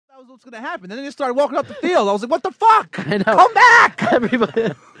was what's going to happen. Then they just started walking up the field. I was like, what the fuck? I know. Come back!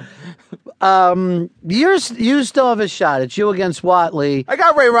 Everybody. You still have a shot. It's you against Watley. I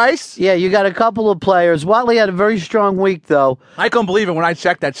got Ray Rice. Yeah, you got a couple of players. Watley had a very strong week, though. I couldn't believe it when I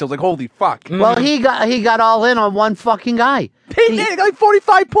checked that shit. I was like, holy fuck. Well, he got all in on one fucking guy. He got like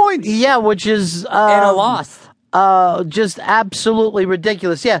 45 points. Yeah, which is... and a loss. Just absolutely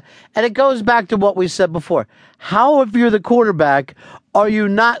ridiculous. Yeah, and it goes back to what we said before. How, if you're the quarterback, are you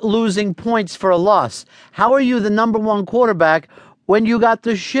not losing points for a loss? How are you the number one quarterback when you got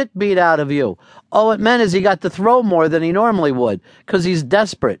the shit beat out of you? All it meant is he got to throw more than he normally would because he's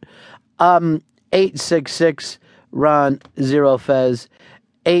desperate. 866 Ron Zero Fez.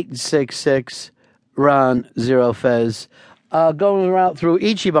 866 Ron Zero Fez. Going around through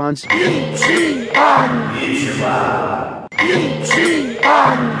Ichiban's.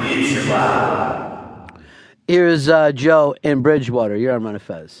 Here's Joe in Bridgewater. You're on Ron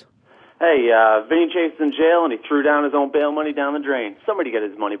Fez. Hey, Vinny Chase is in jail and he threw down his own bail money down the drain. Somebody get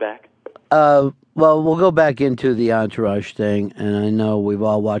his money back. Well, we'll go back into the Entourage thing, and I know we've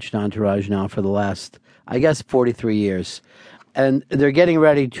all watched Entourage now for the last, I guess, 43 years. And they're getting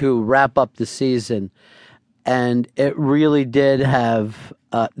ready to wrap up the season, and it really did have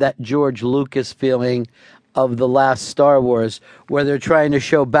that George Lucas feeling of the last Star Wars, where they're trying to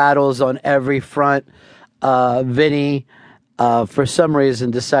show battles on every front. Vinny, for some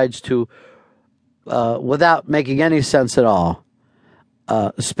reason, decides to, without making any sense at all,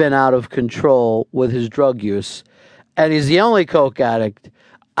 spin out of control with his drug use. And he's the only coke addict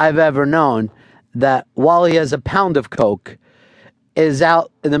I've ever known that, while he has a pound of coke, is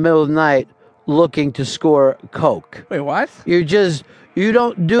out in the middle of the night looking to score coke. Wait, what? You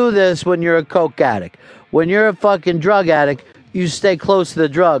don't do this when you're a coke addict. When you're a fucking drug addict, you stay close to the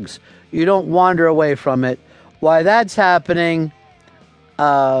drugs. You don't wander away from it. While that's happening,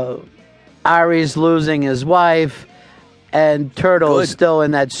 Ari's losing his wife, and Turtle is still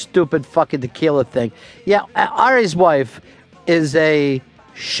in that stupid fucking tequila thing. Yeah, Ari's wife is a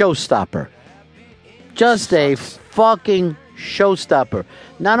showstopper. Just a fucking showstopper.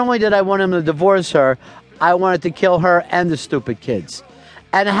 Not only did I want him to divorce her, I wanted to kill her and the stupid kids.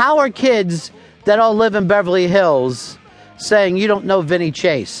 And how are kids that all live in Beverly Hills saying you don't know Vinny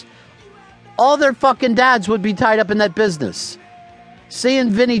Chase? All their fucking dads would be tied up in that business. Seeing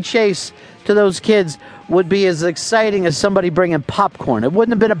Vinny Chase to those kids would be as exciting as somebody bringing popcorn. It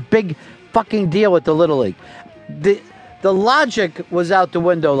wouldn't have been a big fucking deal with the Little League. The logic was out the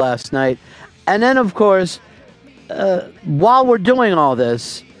window last night. And then, of course, while we're doing all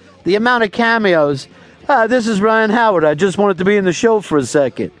this, the amount of cameos. This is Ryan Howard. I just wanted to be in the show for a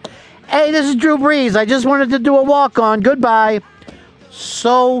second. Hey, this is Drew Brees. I just wanted to do a walk-on. Goodbye.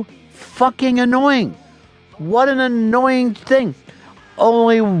 So fucking annoying. What an annoying thing.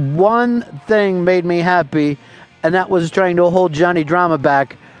 Only one thing made me happy, and that was trying to hold Johnny Drama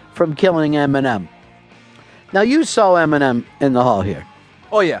back from killing Eminem. Now, you saw Eminem in the hall here.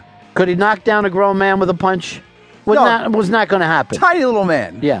 Oh, yeah. Could he knock down a grown man with a punch? Was not going to happen. Tiny little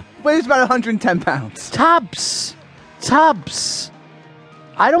man. Yeah. Weighs about 110 pounds. Tops.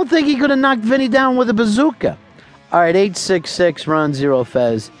 I don't think he could have knocked Vinny down with a bazooka. All right, 866 Ron Zero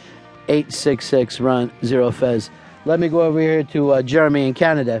Fez. 866 Ron Zero Fez. Let me go over here to Jeremy in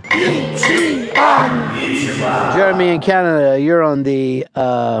Canada. Jeremy in Canada, you're on the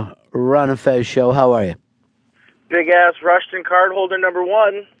Ron Fez show. How are you? Big ass Rushton card holder number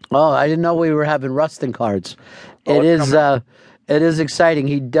 1. Oh, I didn't know we were having Rustin cards. It is exciting.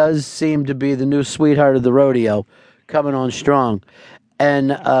 He does seem to be the new sweetheart of the rodeo, coming on strong. And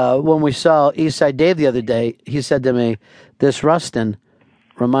when we saw Eastside Dave the other day, he said to me, "This Rustin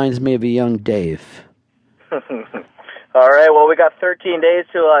reminds me of a young Dave." All right, well, we got 13 days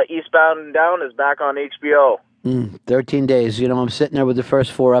till Eastbound and Down is back on HBO. 13 days. You know, I'm sitting there with the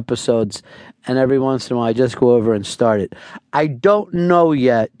first 4 episodes, and every once in a while I just go over and start it. I don't know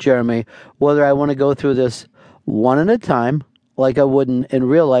yet, Jeremy, whether I want to go through this one at a time, like I would in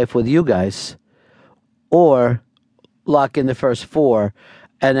real life with you guys, or lock in the first 4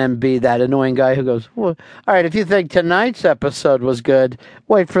 and then be that annoying guy who goes, well, all right, if you think tonight's episode was good,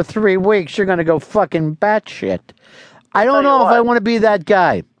 wait for 3 weeks, you're going to go fucking batshit. I don't know if I want to be that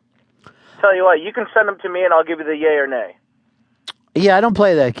guy. Tell you what, you can send them to me and I'll give you the yay or nay. Yeah, I don't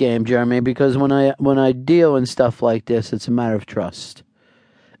play that game, Jeremy, because when I deal in stuff like this, it's a matter of trust.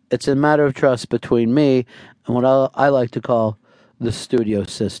 It's a matter of trust between me and what I like to call the studio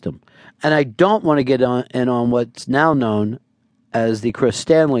system. And I don't want to get in on what's now known as the Chris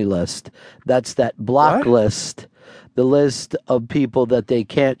Stanley list. That's that block list, the list of people that they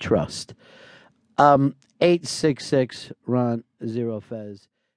can't trust. 866 Ron Zero Fez.